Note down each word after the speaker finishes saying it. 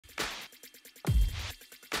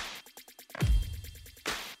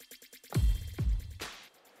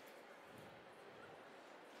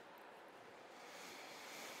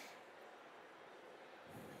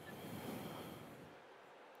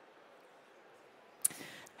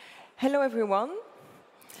Hello, everyone.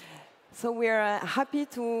 So we're happy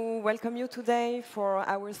to welcome you today for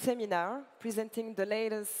our seminar presenting the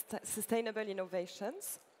latest sustainable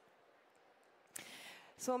innovations.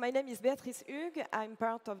 So my name is Beatrice Hugues. I'm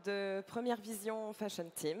part of the Première Vision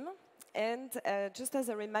fashion team. And just as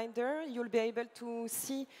a reminder, you'll be able to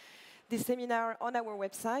see this seminar on our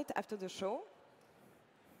website after the show.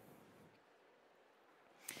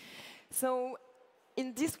 So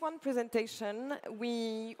in this one presentation,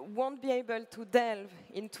 we won't be able to delve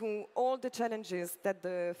into all the challenges that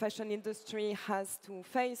the fashion industry has to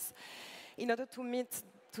face in order to meet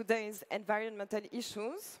today's environmental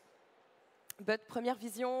issues. But Première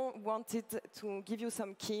Vision wanted to give you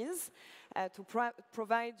some keys, to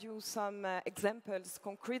provide you some examples,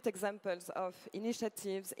 concrete examples of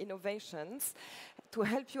initiatives, innovations, to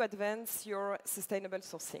help you advance your sustainable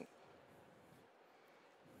sourcing.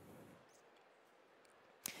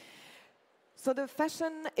 So the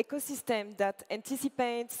fashion ecosystem that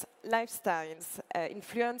anticipates lifestyles,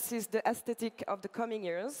 influences the aesthetic of the coming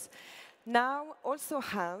years, now also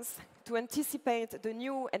has to anticipate the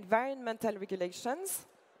new environmental regulations,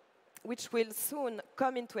 which will soon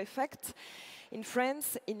come into effect in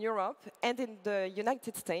France, in Europe, and in the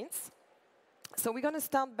United States. So we're going to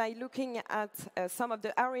start by looking at some of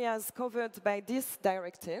the areas covered by these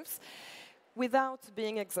directives, without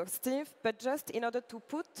being exhaustive, but just in order to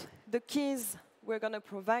put the keys we're going to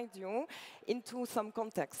provide you into some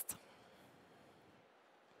context.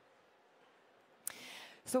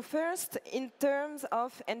 So first, in terms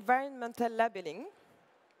of environmental labeling,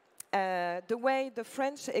 the way the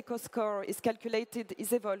French eco-score is calculated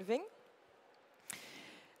is evolving.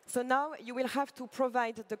 So now you will have to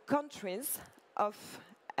provide the countries of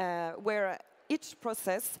where each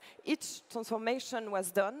process, each transformation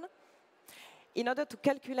was done, in order to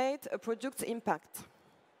calculate a product's impact.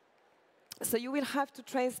 So you will have to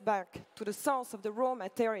trace back to the source of the raw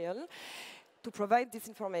material to provide this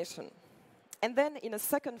information. And then in a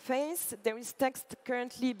second phase, there is text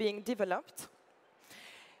currently being developed.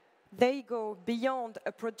 They go beyond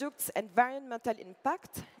a product's environmental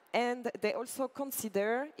impact, and they also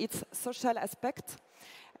consider its social aspect,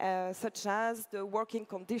 such as the working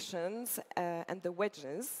conditions and the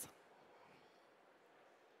wages.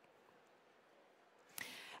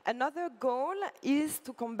 Another goal is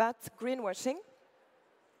to combat greenwashing.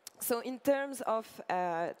 So in terms of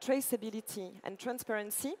traceability and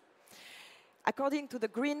transparency, according to the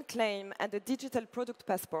Green Claim and the Digital Product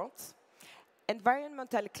Passport,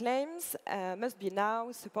 environmental claims must be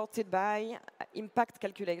now supported by impact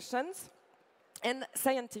calculations and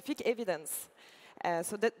scientific evidence.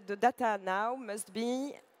 So that the data now must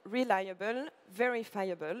be reliable,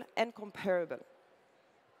 verifiable, and comparable.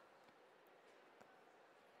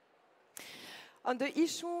 On the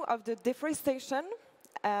issue of the deforestation,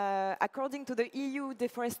 according to the EU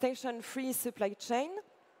deforestation-free supply chain,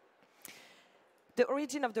 the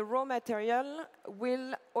origin of the raw material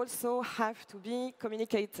will also have to be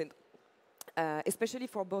communicated, especially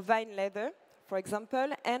for bovine leather, for example,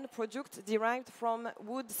 and products derived from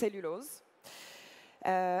wood cellulose,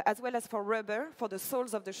 as well as for rubber, for the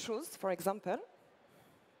soles of the shoes, for example.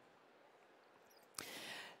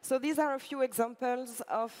 So these are a few examples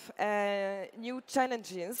of new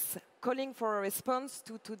challenges calling for a response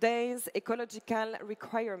to today's ecological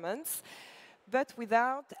requirements, but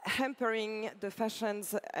without hampering the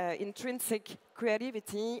fashion's intrinsic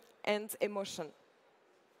creativity and emotion.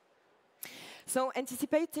 So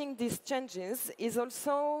anticipating these changes is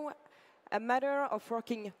also a matter of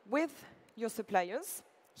working with your suppliers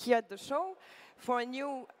here at the show for a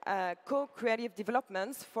new co-creative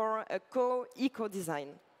developments for a co-eco-design.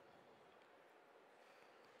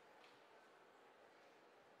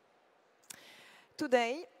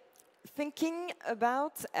 Today, thinking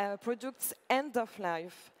about products' end of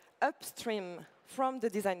life upstream from the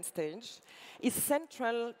design stage is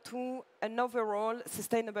central to an overall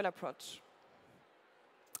sustainable approach.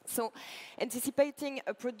 So, anticipating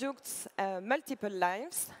a product's multiple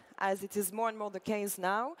lives, as it is more and more the case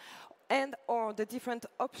now, and or the different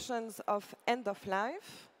options of end of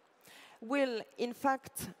life, will in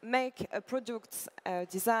fact make a product's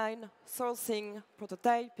design, sourcing,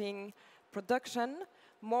 prototyping, production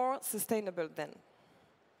more sustainable then.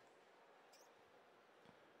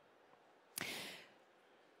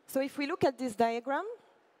 So if we look at this diagram,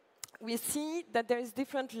 we see that there is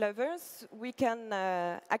different levers we can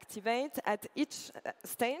activate at each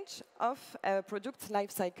stage of a product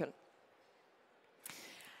life cycle.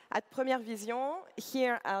 At Première Vision,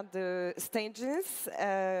 here are the stages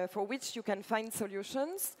for which you can find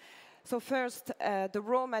solutions. So first, the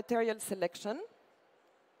raw material selection.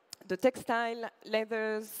 the textile,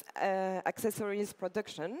 leathers, accessories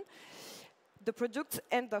production, the product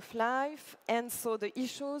end of life, and so the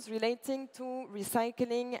issues relating to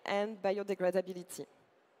recycling and biodegradability.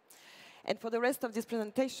 And for the rest of this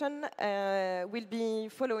presentation, we'll be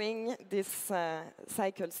following this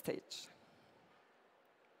cycle stage.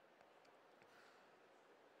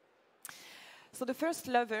 So the first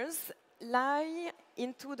levers lie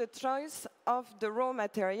into the choice of the raw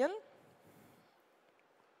material.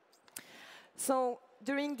 So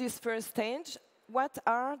during this first stage, what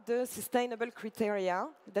are the sustainable criteria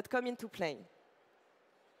that come into play?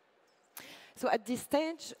 So at this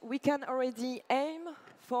stage, we can already aim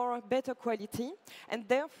for better quality and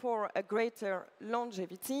therefore a greater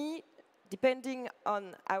longevity, depending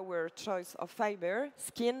on our choice of fiber,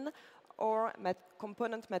 skin, or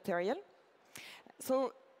component material.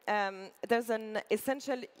 So there's an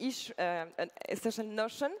essential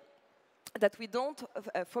notion that we don't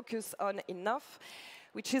focus on enough,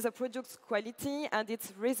 which is a product's quality and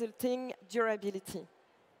its resulting durability.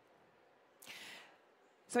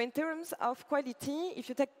 So in terms of quality, if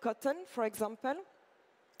you take cotton, for example,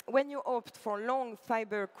 when you opt for long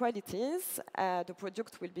fiber qualities, the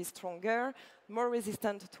product will be stronger, more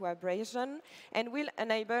resistant to abrasion, and will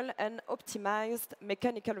enable an optimized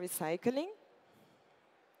mechanical recycling.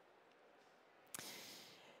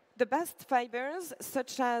 The bast fibers,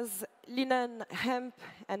 such as linen, hemp,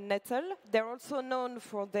 and nettle, they're also known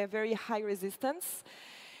for their very high resistance.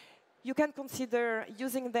 You can consider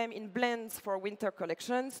using them in blends for winter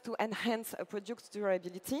collections to enhance a product's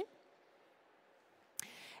durability.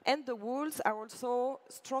 And the wools are also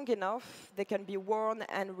strong enough. They can be worn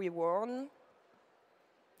and reworn.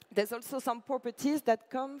 There's also some properties that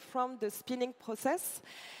come from the spinning process,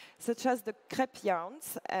 such as the crepe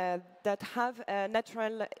yarns that have a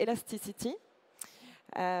natural elasticity.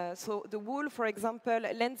 So the wool, for example,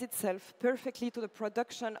 lends itself perfectly to the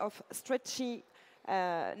production of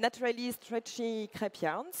naturally stretchy crepe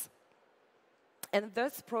yarns, and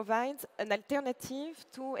thus provides an alternative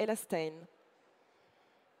to elastane.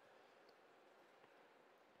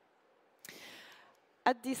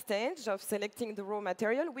 At this stage of selecting the raw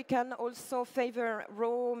material, we can also favor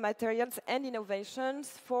raw materials and innovations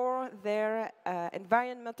for their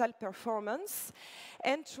environmental performance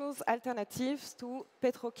and choose alternatives to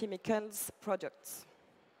petrochemicals products.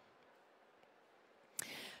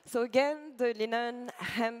 So again, the linen,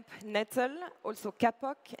 hemp, nettle, also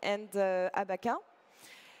kapok and abaca.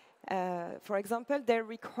 For example, they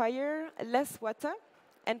require less water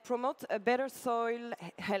and promote a better soil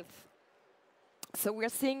health. So we're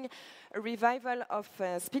seeing a revival of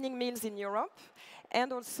spinning mills in Europe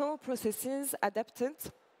and also processes adapted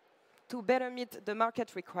to better meet the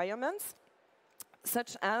market requirements,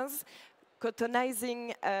 such as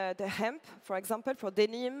cottonizing the hemp, for example, for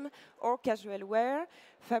denim or casual wear,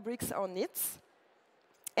 fabrics or knits.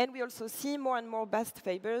 And we also see more and more bast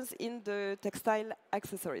fibers in the textile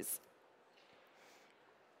accessories.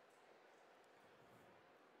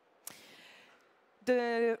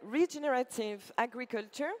 The regenerative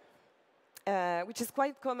agriculture, which is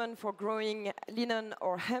quite common for growing linen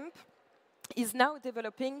or hemp, is now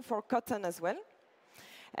developing for cotton as well.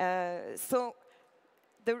 So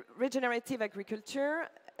the regenerative agriculture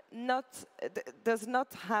does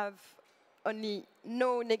not have only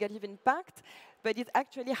no negative impact, but it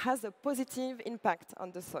actually has a positive impact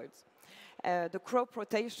on the soils. The crop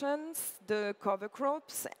rotations, the cover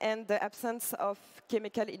crops, and the absence of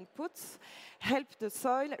chemical inputs help the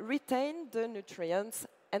soil retain the nutrients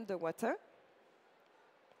and the water.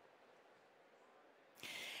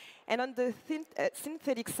 And on the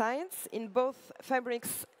synthetic sides, in both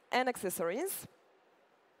fabrics and accessories,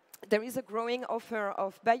 there is a growing offer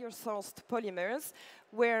of biosourced polymers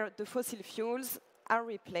where the fossil fuels are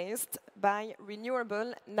replaced by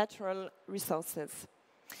renewable natural resources.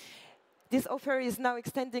 This offer is now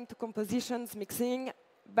extending to compositions mixing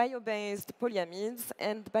bio-based polyamides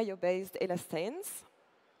and bio-based elastanes.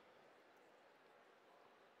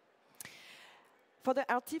 For the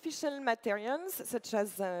artificial materials, such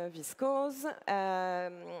as viscose,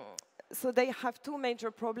 so they have two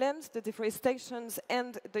major problems, the deforestation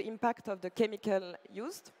and the impact of the chemical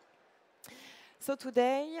used. So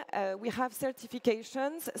today, we have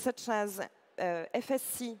certifications such as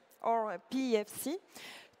FSC or PEFC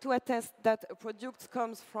to attest that a product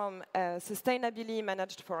comes from a sustainably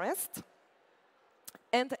managed forest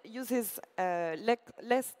and uses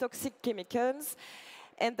less toxic chemicals,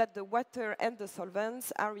 and that the water and the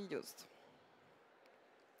solvents are reused.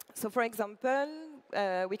 So for example,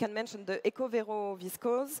 we can mention the Ecovero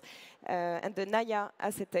viscose and the Naya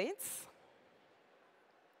acetates.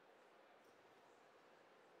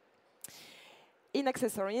 in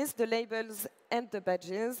accessories, the labels and the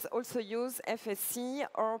badges also use FSC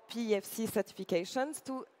or PEFC certifications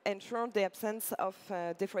to ensure the absence of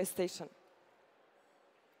deforestation.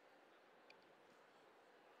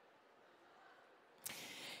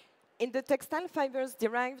 In the textile fibers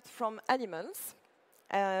derived from animals,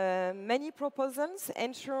 many proposals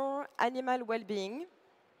ensure animal well-being.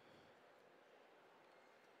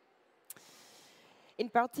 In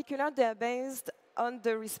particular, they are based on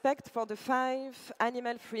the respect for the 5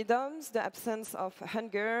 animal freedoms: the absence of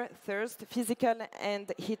hunger, thirst, physical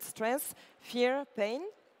and heat stress, fear, pain.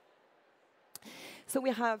 So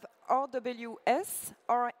we have RWS,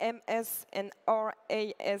 RMS, and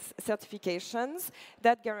RAS certifications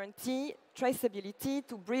that guarantee traceability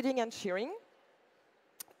to breeding and shearing,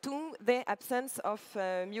 to the absence of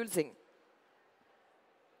mulesing.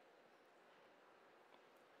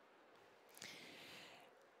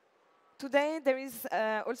 Today, there is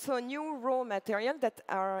also new raw materials that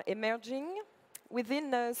are emerging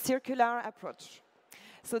within a circular approach.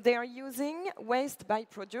 So they are using waste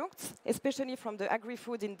byproducts, especially from the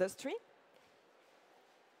agri-food industry.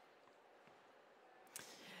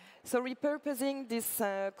 So repurposing these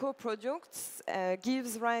co-products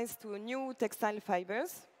gives rise to new textile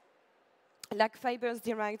fibers, like fibers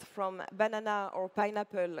derived from banana or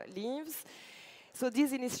pineapple leaves. So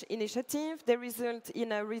these initiatives, they result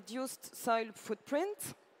in a reduced soil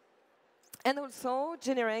footprint and also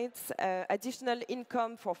generates additional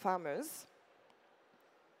income for farmers.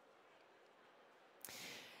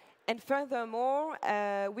 And furthermore,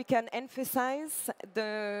 we can emphasize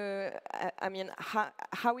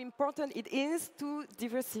how important it is to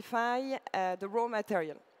diversify the raw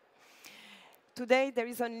material. Today, there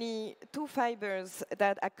is only 2 fibers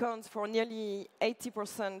that account for nearly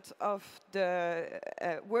 80% of the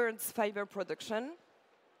world's fiber production: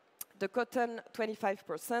 the cotton,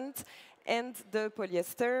 25%, and the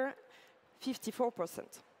polyester,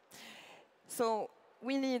 54%. So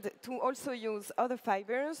we need to also use other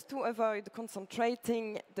fibers to avoid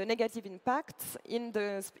concentrating the negative impacts in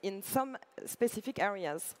some specific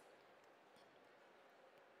areas.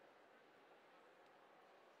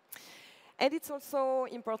 And it's also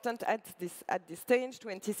important at this stage to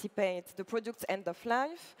anticipate the product's end of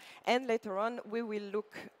life, and later on we will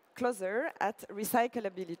look closer at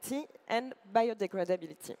recyclability and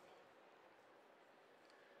biodegradability.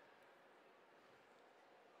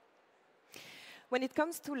 When it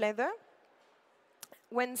comes to leather,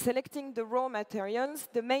 when selecting the raw materials,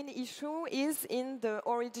 the main issue is in the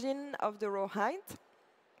origin of the rawhide.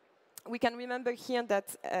 We can remember here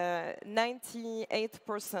that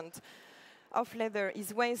 98% of leather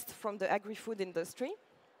is waste from the agri-food industry.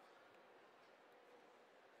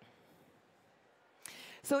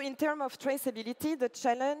 So in terms of traceability, the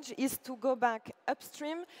challenge is to go back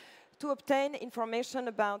upstream to obtain information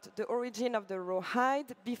about the origin of the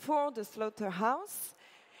rawhide before the slaughterhouse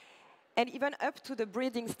and even up to the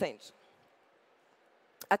breeding stage.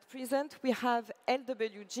 At present, we have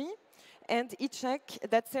LWG and e-check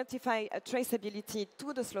that certify a traceability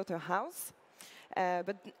to the slaughterhouse.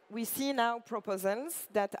 But we see now proposals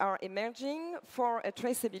that are emerging for a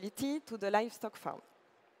traceability to the livestock farm.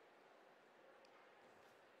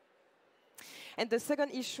 And the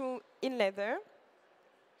second issue in leather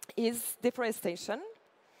is deforestation.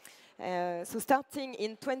 So starting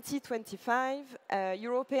in 2025,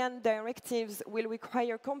 European directives will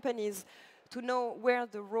require companies to know where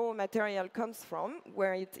the raw material comes from,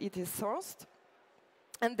 where it is sourced,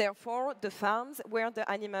 and therefore the farms where the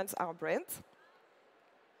animals are bred.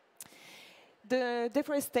 The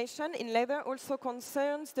deforestation in leather also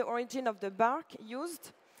concerns the origin of the bark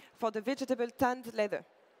used for the vegetable tanned leather.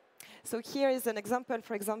 So here is an example,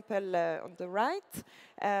 for example, on the right,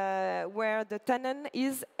 where the tannin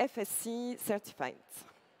is FSC certified.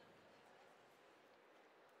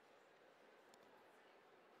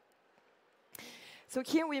 So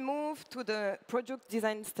here we move to the product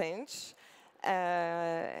design stage.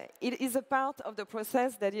 It is a part of the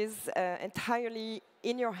process that is entirely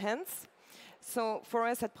in your hands. So for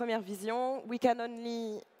us at Première Vision, we can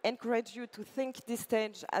only encourage you to think this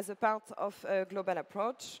stage as a part of a global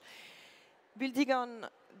approach, building on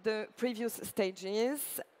the previous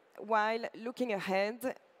stages while looking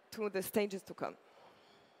ahead to the stages to come.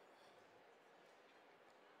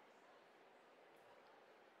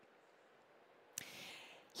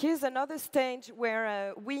 Here's another stage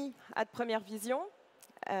where we at Première Vision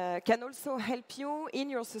can also help you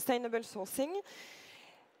in your sustainable sourcing.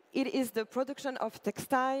 It is the production of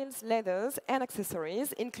textiles, leathers, and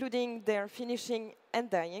accessories, including their finishing and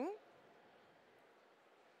dyeing.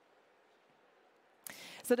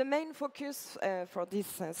 So the main focus for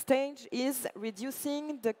this stage is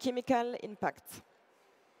reducing the chemical impact.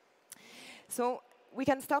 So we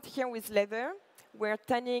can start here with leather, where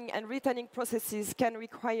tanning and retanning processes can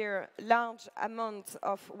require large amounts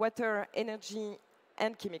of water, energy,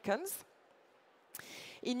 and chemicals.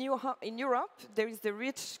 In Europe, there is the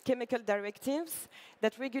REACH chemical directives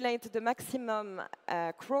that regulate the maximum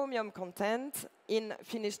chromium content in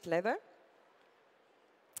finished leather.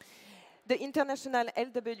 The international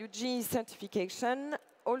LWG certification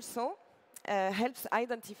also helps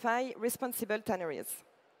identify responsible tanneries.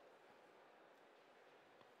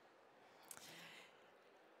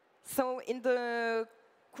 So in the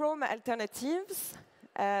chrome alternatives,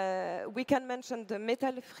 we can mention the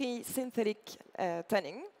metal-free synthetic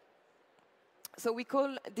tanning. So we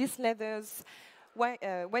call these leathers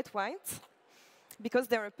wet white because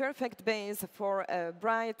they're a perfect base for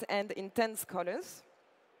bright and intense colors.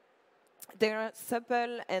 They're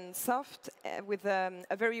supple and soft with a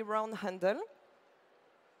very round handle.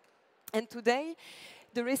 And today,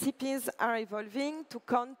 the recipes are evolving to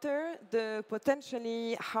counter the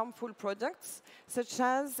potentially harmful products, such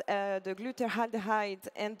as the glutaraldehyde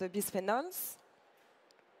and the bisphenols.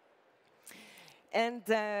 And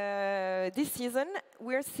this season,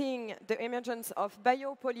 we're seeing the emergence of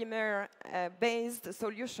biopolymer-based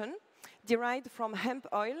solution derived from hemp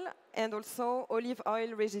oil and also olive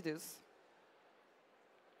oil residues.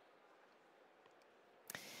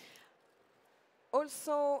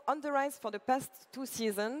 Also, on the rise for the past 2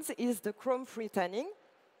 seasons is the chrome-free tanning,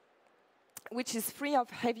 which is free of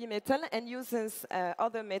heavy metal and uses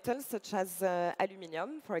other metals, such as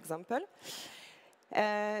aluminium, for example.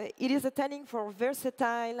 It is a tanning for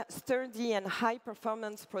versatile, sturdy, and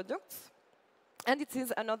high-performance products. And it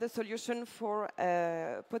is another solution for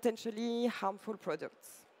potentially harmful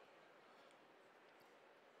products.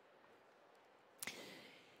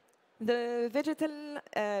 The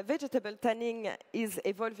vegetable tanning is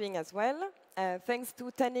evolving as well, thanks to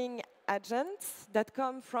tanning agents that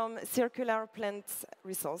come from circular plant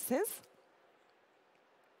resources.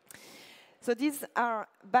 So these are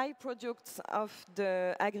byproducts of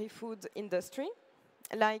the agri-food industry,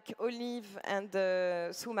 like olive and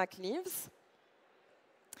sumac leaves.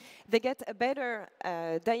 They get a better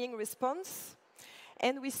dyeing response.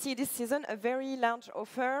 And we see this season a very large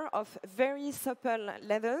offer of very supple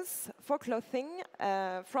leathers for clothing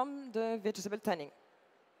from the vegetable tanning.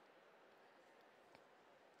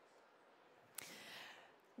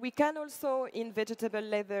 We can also, in vegetable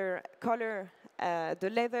leather, color the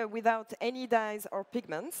leather without any dyes or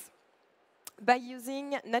pigments by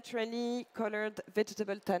using naturally colored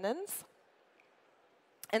vegetable tannins.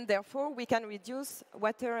 And therefore, we can reduce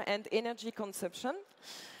water and energy consumption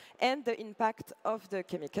and the impact of the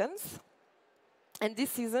chemicals. And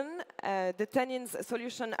this season, the tannins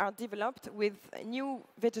solutions are developed with new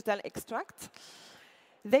vegetal extract.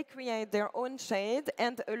 They create their own shade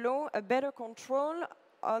and allow a better control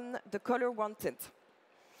on the color wanted.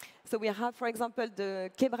 So we have, for example,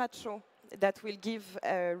 the quebracho that will give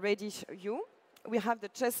a reddish hue. We have the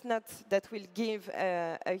chestnut that will give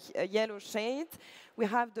a yellow shade. We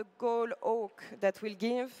have the gold oak that will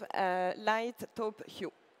give a light taupe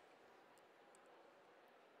hue.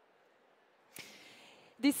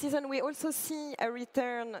 This season, we also see a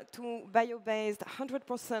return to bio-based,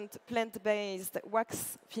 100% plant-based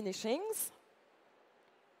wax finishings.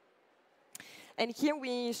 And here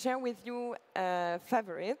we share with you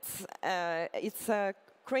favorites. It's a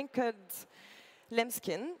crinkled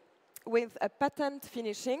lambskin with a patent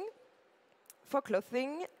finishing for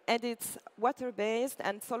clothing, and it's water-based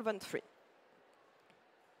and solvent-free.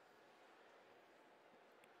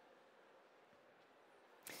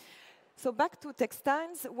 So back to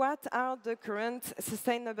textiles, what are the current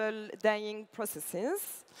sustainable dyeing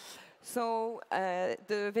processes? So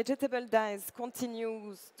the vegetable dyes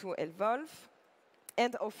continues to evolve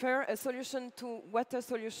and offer a solution to water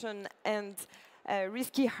solution and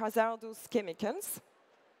risky hazardous chemicals.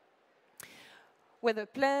 Whether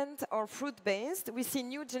plant or fruit-based, we see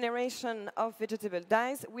new generation of vegetable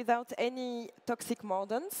dyes without any toxic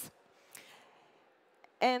mordants.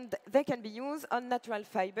 And they can be used on natural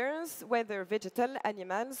fibers, whether vegetal,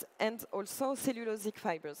 animals, and also cellulosic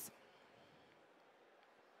fibers.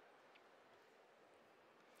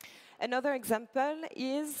 Another example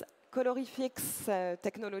is colorifix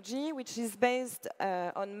technology, which is based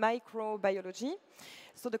on microbiology.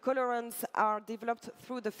 So the colorants are developed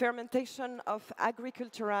through the fermentation of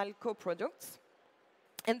agricultural co-products.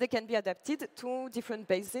 And they can be adapted to different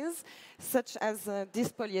bases, such as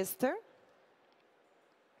this polyester.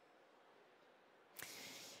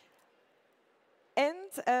 And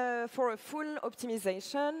for a full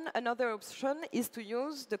optimization, another option is to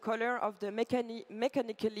use the color of the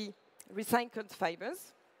mechanically recycled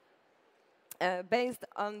fibers based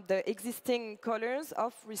on the existing colors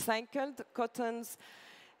of recycled cottons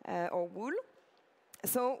or wool,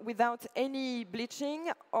 so without any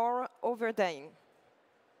bleaching or overdying.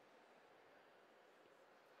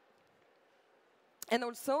 And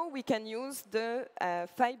also, we can use the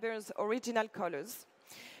fibers' original colors.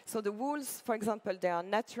 So the wools, for example, they are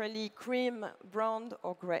naturally cream, brown,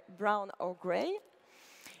 or gray.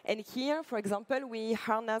 And here, for example, we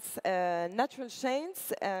harness natural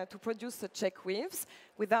shades to produce the check weaves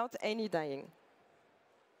without any dyeing.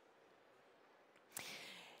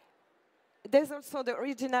 There's also the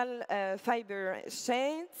original fiber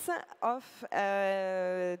shades of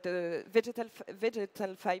the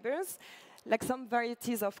vegetal fibers, like some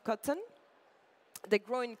varieties of cotton. They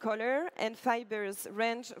grow in color, and fibers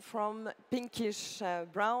range from pinkish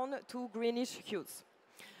brown to greenish hues.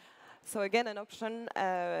 So again, an option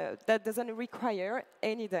that doesn't require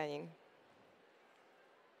any dyeing.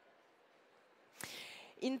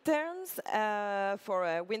 In terms for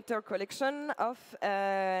a winter collection of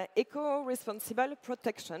eco-responsible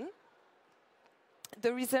protection,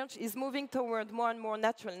 the research is moving toward more and more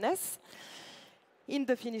naturalness in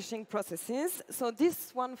the finishing processes. So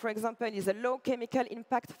this one, for example, is a low chemical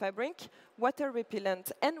impact fabric, water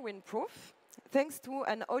repellent and windproof, thanks to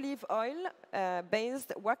an olive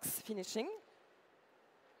oil-based wax finishing.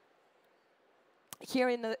 Here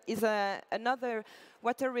is another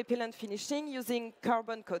water repellent finishing using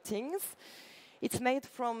carbon coatings. It's made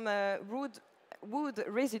from wood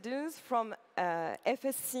residues from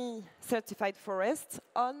FSC certified forests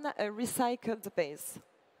on a recycled base.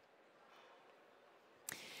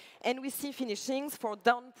 And we see finishings for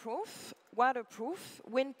downproof, waterproof,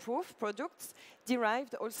 windproof products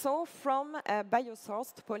derived also from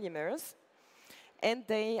biosourced polymers. And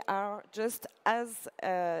they are just as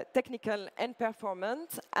technical and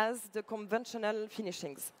performant as the conventional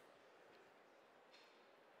finishings.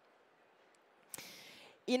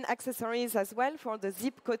 In accessories as well, for the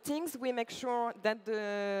zip coatings, we make sure that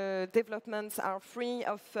the developments are free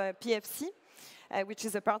of PFC, which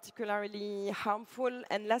is a particularly harmful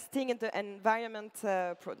and lasting in the environment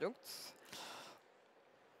products.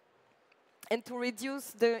 And to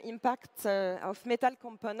reduce the impact of metal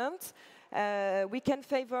components, we can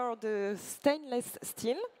favor the stainless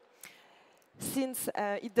steel, since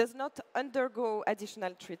it does not undergo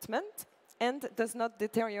additional treatment and does not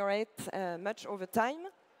deteriorate much over time.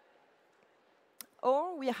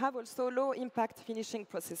 Or we have also low-impact finishing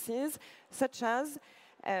processes, such as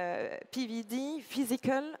PVD,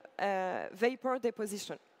 physical vapor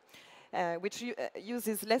deposition, which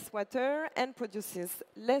uses less water and produces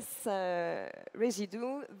less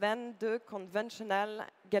residue than the conventional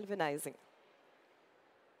galvanizing.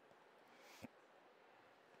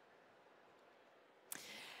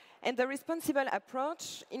 And the responsible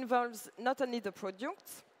approach involves not only the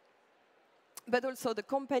product, but also the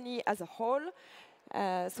company as a whole.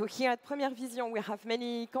 So here at Première Vision, we have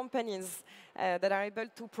many companies that are able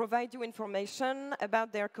to provide you information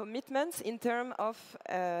about their commitments in terms of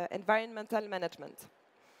environmental management,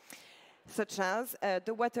 such as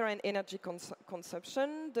the water and energy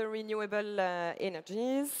consumption, the renewable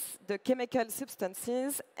energies, the chemical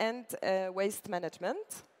substances, and waste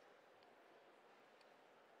management.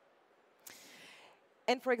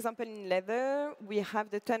 And for example, in leather, we have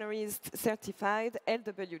the tannerist certified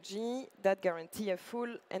LWG that guarantee a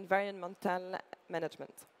full environmental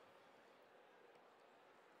management.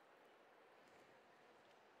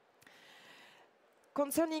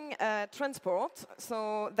 Concerning transport,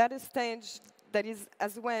 so that is a stage that is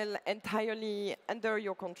as well entirely under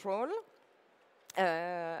your control.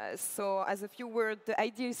 So as a few words, the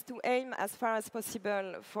idea is to aim as far as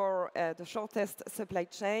possible for the shortest supply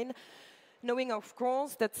chain, knowing, of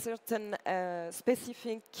course, that certain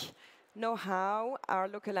specific know-how are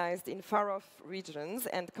localized in far-off regions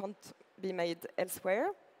and can't be made elsewhere.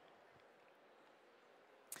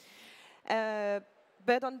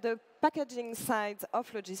 But on the packaging side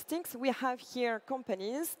of logistics, we have here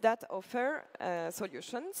companies that offer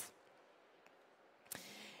solutions.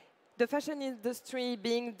 The fashion industry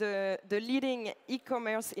being the leading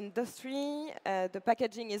e-commerce industry, the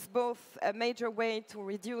packaging is both a major way to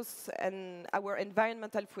reduce our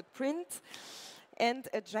environmental footprint and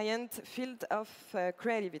a giant field of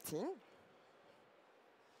creativity.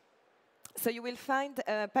 So you will find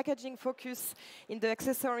a packaging focus in the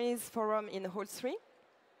accessories forum in Hall 3.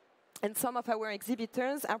 And some of our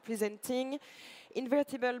exhibitors are presenting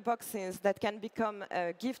invertible boxes that can become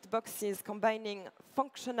gift boxes combining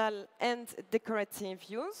functional and decorative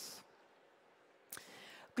use,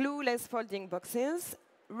 glueless folding boxes,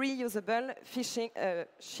 reusable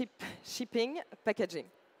shipping packaging.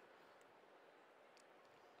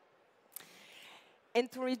 And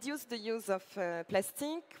to reduce the use of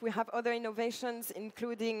plastic, we have other innovations,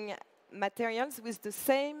 including materials with the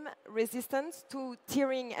same resistance to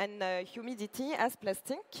tearing and humidity as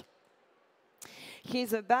plastic.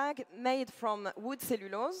 Here's a bag made from wood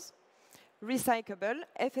cellulose, recyclable,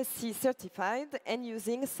 FSC certified, and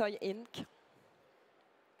using soy ink.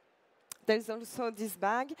 There's also this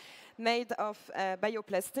bag made of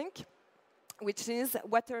bioplastic, which is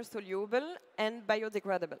water soluble and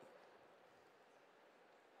biodegradable.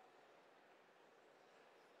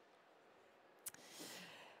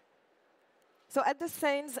 So at the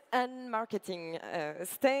sales and marketing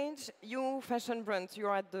stage, you fashion brands, you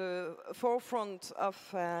are at the forefront of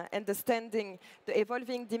understanding the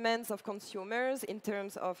evolving demands of consumers in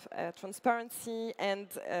terms of transparency and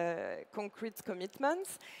concrete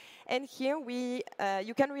commitments. And here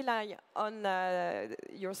you can rely on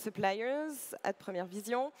your suppliers at Première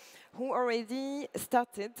Vision, who already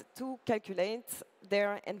started to calculate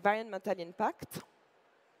their environmental impact.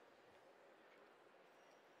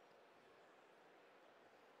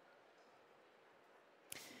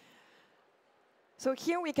 So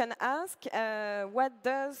here we can ask, what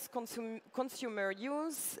does consumer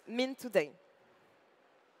use mean today?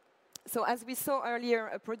 So as we saw earlier,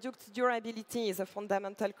 a product's durability is a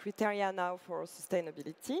fundamental criteria now for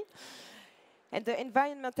sustainability. And the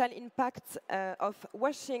environmental impact of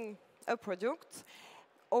washing a product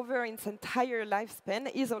over its entire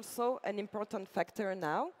lifespan is also an important factor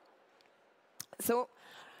now. So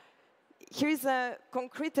here is a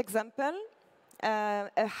concrete example.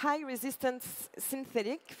 A high-resistance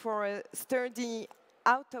synthetic for a sturdy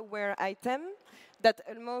outerwear item that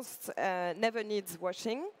almost never needs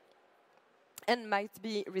washing and might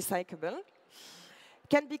be recyclable,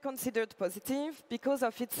 can be considered positive because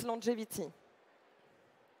of its longevity.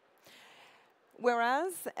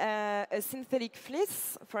 Whereas a synthetic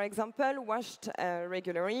fleece, for example, washed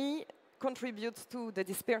regularly, contributes to the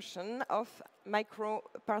dispersion of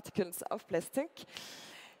microparticles of plastic.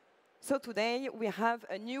 So today, we have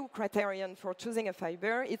a new criterion for choosing a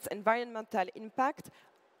fiber, its environmental impact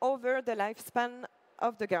over the lifespan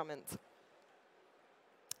of the garment.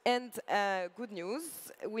 And good news,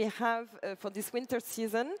 we have, for this winter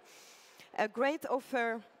season, a great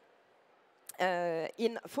offer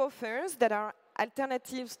in faux furs that are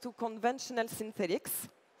alternatives to conventional synthetics,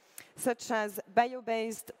 such as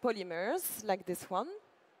bio-based polymers, like this one.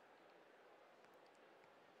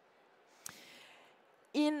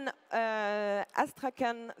 In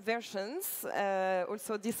Astrakhan versions,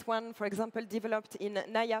 also this one, for example, developed in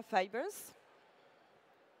Naya fibers.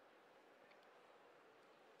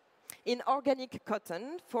 In organic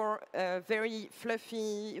cotton for very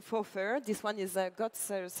fluffy faux fur, this one is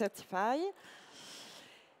GOTS certified.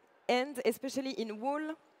 And especially in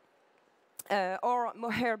wool or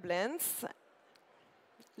mohair blends,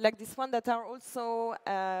 like this one, that are also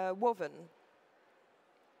woven.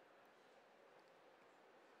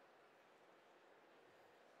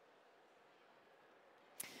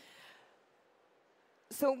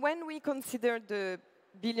 So when we consider the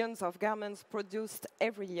billions of garments produced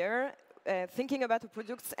every year, thinking about a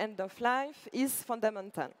product's end of life is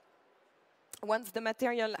fundamental. Once the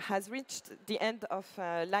material has reached the end of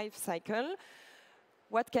life cycle,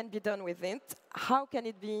 what can be done with it? How can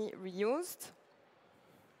it be reused?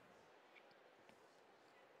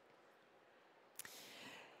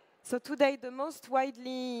 So today, the most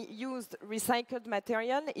widely used recycled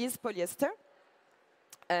material is polyester.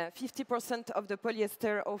 50% of the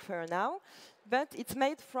polyester offer now, but it's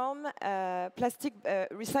made from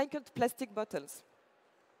recycled plastic bottles.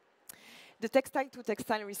 The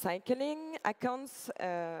textile-to-textile recycling accounts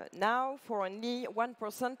now for only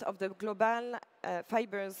 1% of the global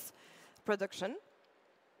fibers production.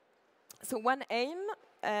 So one aim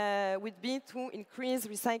would be to increase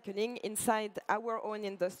recycling inside our own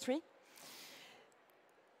industry.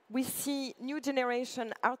 We see new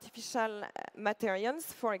generation artificial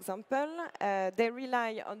materials, for example. They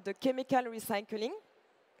rely on the chemical recycling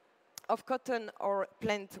of cotton or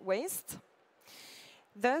plant waste.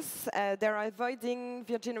 Thus, they're avoiding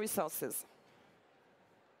virgin resources.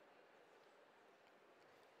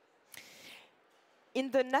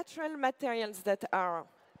 In the natural materials that are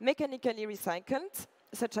mechanically recycled,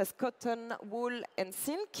 such as cotton, wool, and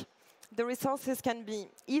silk, the resources can be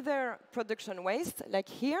either production waste, like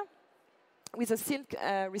here, with a silk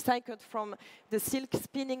recycled from the silk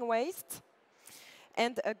spinning waste,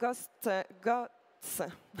 and a GOTS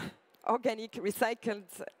organic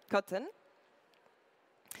recycled cotton.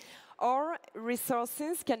 Or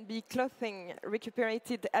resources can be clothing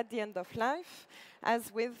recuperated at the end of life,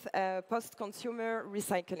 as with post-consumer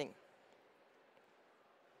recycling.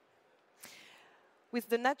 With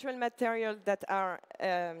the natural materials that are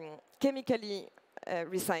chemically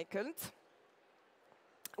recycled,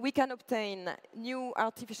 we can obtain new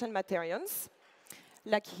artificial materials.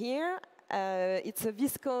 Like here, it's a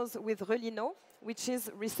viscose with relino, which is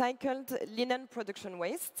recycled linen production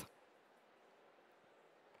waste.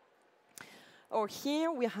 Or here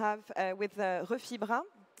we have with Refibra,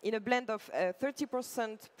 in a blend of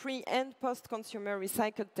 30% pre- and post-consumer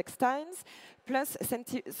recycled textiles, plus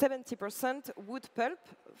 70% wood pulp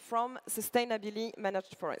from sustainably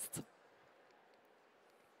managed forests.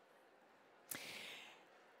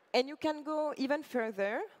 And you can go even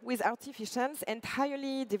further with artificials and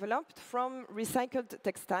highly developed from recycled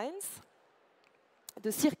textiles. The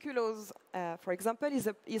circulose, for example,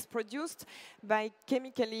 is produced by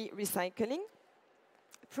chemically recycling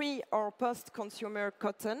pre- or post-consumer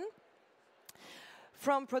cotton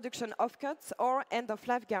from production offcuts or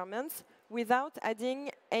end-of-life garments without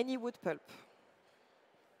adding any wood pulp.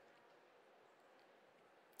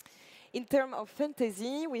 In terms of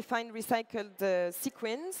fantasy, we find recycled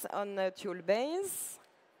sequins on tulle base.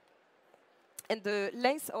 And the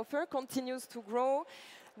lace offer continues to grow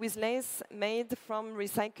with lace made from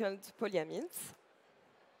recycled polyamides.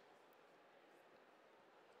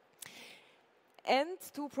 And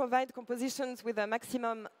to provide compositions with a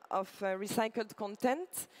maximum of recycled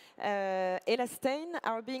content, elastane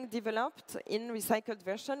are being developed in recycled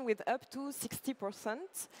version with up to 60%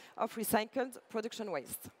 of recycled production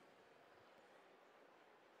waste.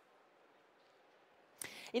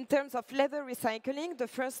 In terms of leather recycling, the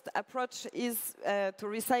first approach is to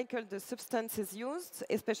recycle the substances used,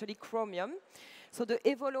 especially chromium. So the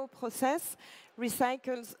Evolo process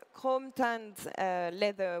recycles chrome-tanned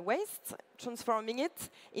leather waste, transforming it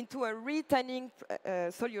into a retanning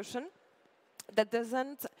solution that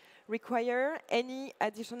doesn't require any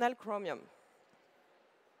additional chromium.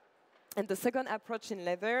 And the second approach in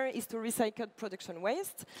leather is to recycle production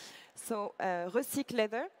waste. So Recyc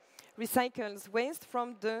Leather recycles waste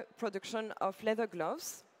from the production of leather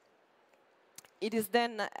gloves. It is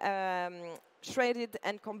then shredded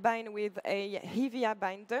and combined with a Hevia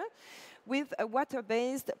binder with a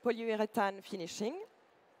water-based polyurethane finishing.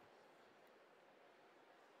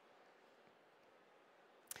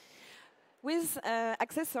 With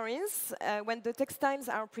accessories, when the textiles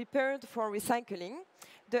are prepared for recycling,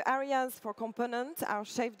 the areas for components are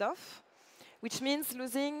shaved off, which means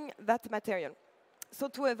losing that material. So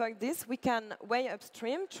to avoid this, we can way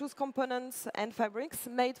upstream choose components and fabrics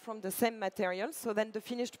made from the same material, so then the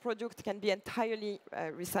finished product can be entirely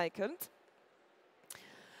recycled.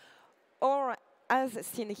 Or, as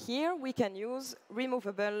seen here, we can use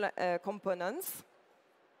removable components,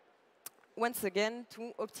 once again,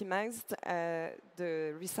 to optimize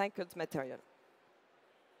the recycled material.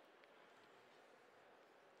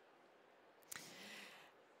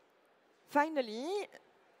 Finally,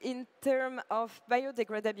 in terms of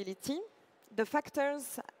biodegradability, the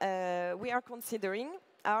factors we are considering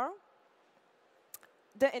are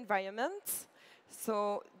the environment.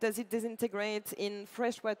 So does it disintegrate in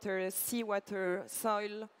freshwater, seawater,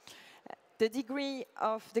 soil? The degree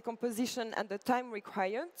of decomposition and the time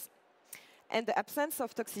required, and the absence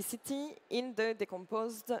of toxicity in the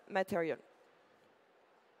decomposed material.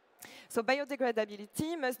 So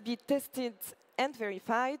biodegradability must be tested and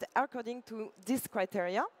verified according to these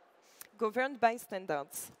criteria, governed by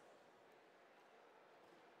standards.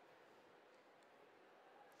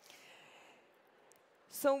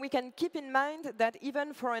 So we can keep in mind that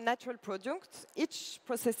even for a natural product, each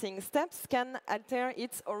processing steps can alter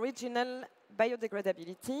its original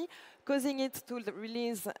biodegradability, causing it to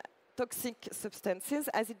release toxic substances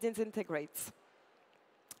as it disintegrates.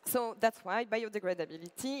 So that's why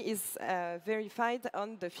biodegradability is verified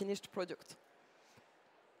on the finished product.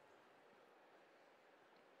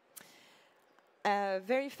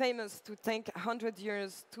 Very famous to take 100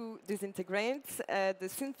 years to disintegrate, the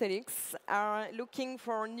synthetics are looking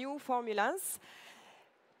for new formulas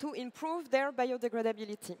to improve their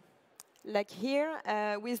biodegradability. Like here,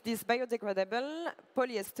 with this biodegradable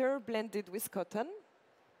polyester blended with cotton.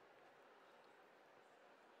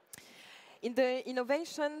 In the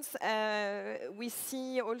innovations, we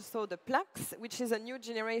see also the plaques, which is a new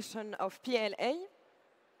generation of PLA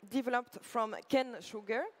developed from cane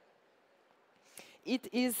sugar. It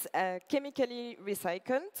is chemically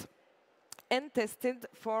recycled and tested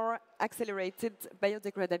for accelerated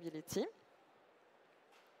biodegradability.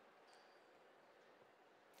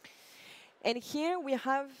 And here we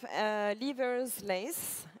have Lever's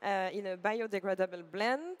lace in a biodegradable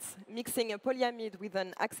blend, mixing a polyamide with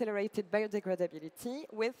an accelerated biodegradability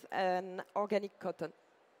with an organic cotton.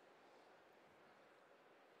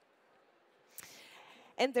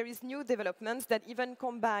 And there is new developments that even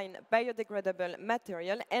combine biodegradable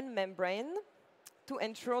material and membrane to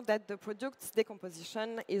ensure that the product's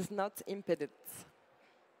decomposition is not impeded.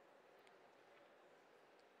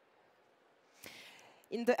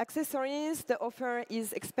 In the accessories, the offer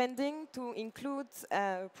is expanding to include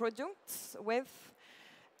products with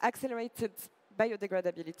accelerated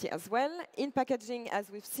biodegradability as well, in packaging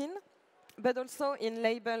as we've seen, but also in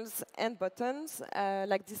labels and buttons,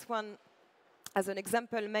 like this one as an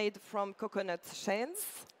example made from coconut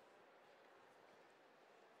shells.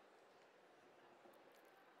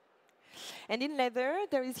 And in leather,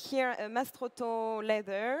 there is here a Mastroto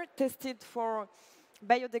leather tested for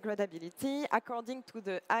biodegradability according to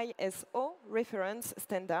the ISO reference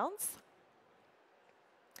standards.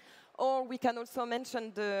 Or we can also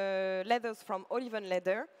mention the leathers from olive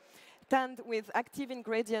leather, tanned with active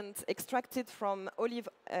ingredients extracted from olive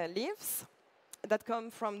leaves that come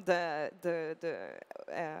from the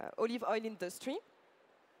olive oil industry.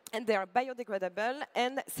 And they are biodegradable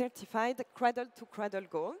and certified cradle-to-cradle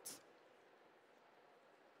gold.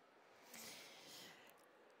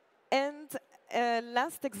 And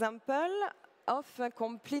last example of a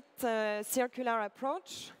complete circular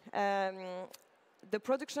approach, the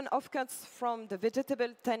production of cuts from the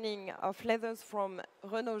vegetable tanning of leathers from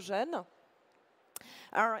Renault Jeune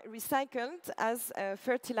are recycled as a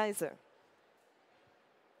fertilizer.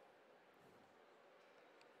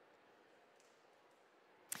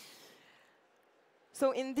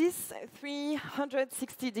 So in this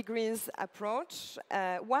 360 degrees approach,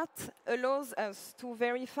 what allows us to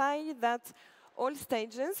verify that all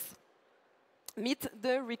stages meet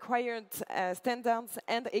the required standards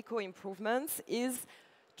and eco-improvements is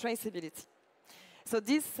traceability. So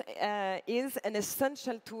this is an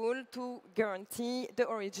essential tool to guarantee the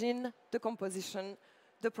origin, the composition,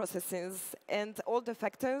 the processes, and all the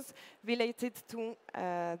factors related to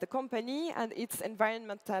the company and its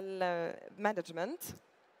environmental management.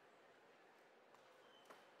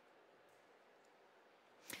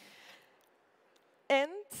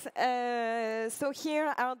 And so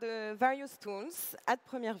here are the various tools at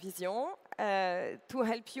Première Vision to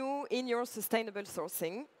help you in your sustainable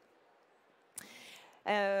sourcing.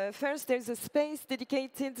 First, there's a space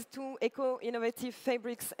dedicated to eco-innovative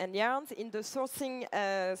fabrics and yarns in the Sourcing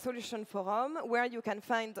Solution Forum, where you can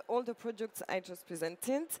find all the products I just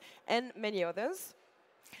presented and many others.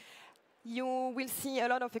 You will see a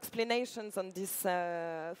lot of explanations on this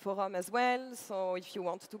forum as well, so if you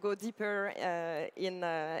want to go deeper in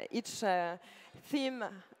each theme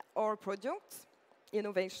or product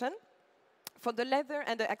innovation. For the leather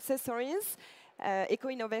and the accessories,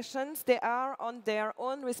 eco-innovations, they are on their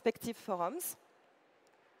own respective forums.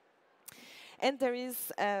 And there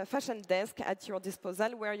is a fashion desk at your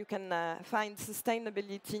disposal where you can find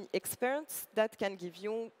sustainability experts that can give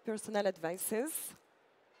you personal advices.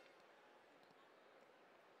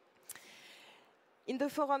 In the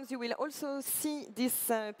forums, you will also see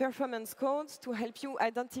these performance codes to help you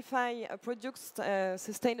identify a product's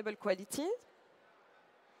sustainable quality.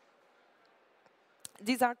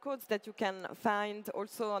 These are codes that you can find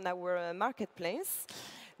also on our marketplace,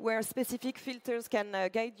 where specific filters can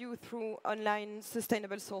guide you through online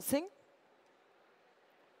sustainable sourcing.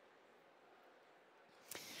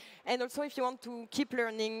 And also, if you want to keep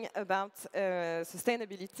learning about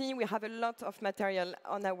sustainability, we have a lot of material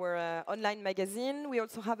on our online magazine. We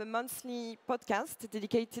also have a monthly podcast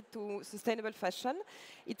dedicated to sustainable fashion.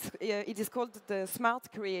 It is called the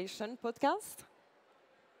Smart Creation Podcast.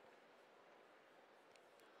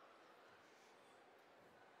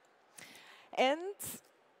 And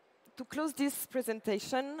to close this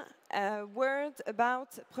presentation, a word about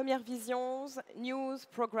Première Vision's news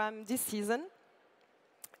program this season,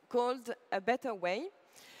 called A Better Way,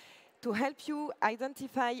 to help you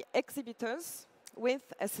identify exhibitors with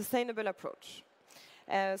a sustainable approach.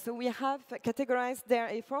 So we have categorized their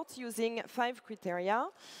efforts using 5 criteria.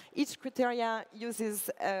 Each criteria uses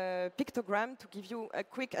a pictogram to give you a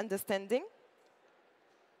quick understanding.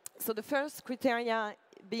 So the first criteria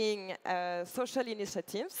being social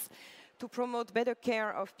initiatives to promote better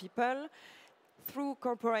care of people through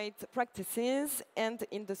corporate practices and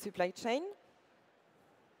in the supply chain.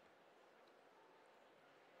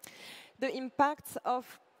 The impact of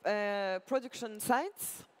production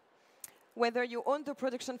sites whether you own the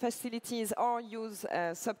production facilities or use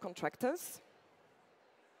subcontractors.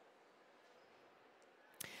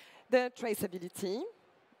 The traceability,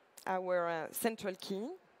 our central key.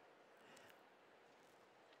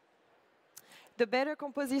 The better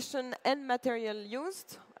composition and material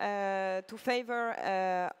used to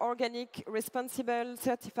favor organic, responsible,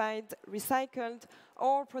 certified, recycled,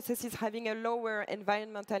 or processes having a lower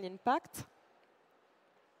environmental impact.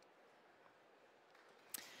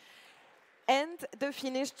 And the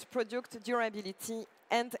finished product durability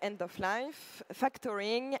and end of life,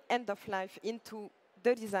 factoring end of life into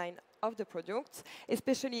the design of the product,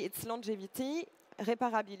 especially its longevity,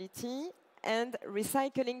 reparability, and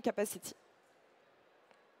recycling capacity.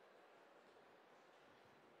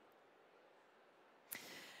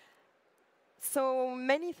 So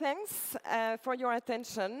many thanks for your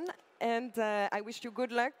attention, and I wish you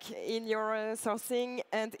good luck in your sourcing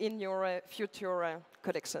and in your future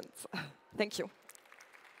collections. Thank you.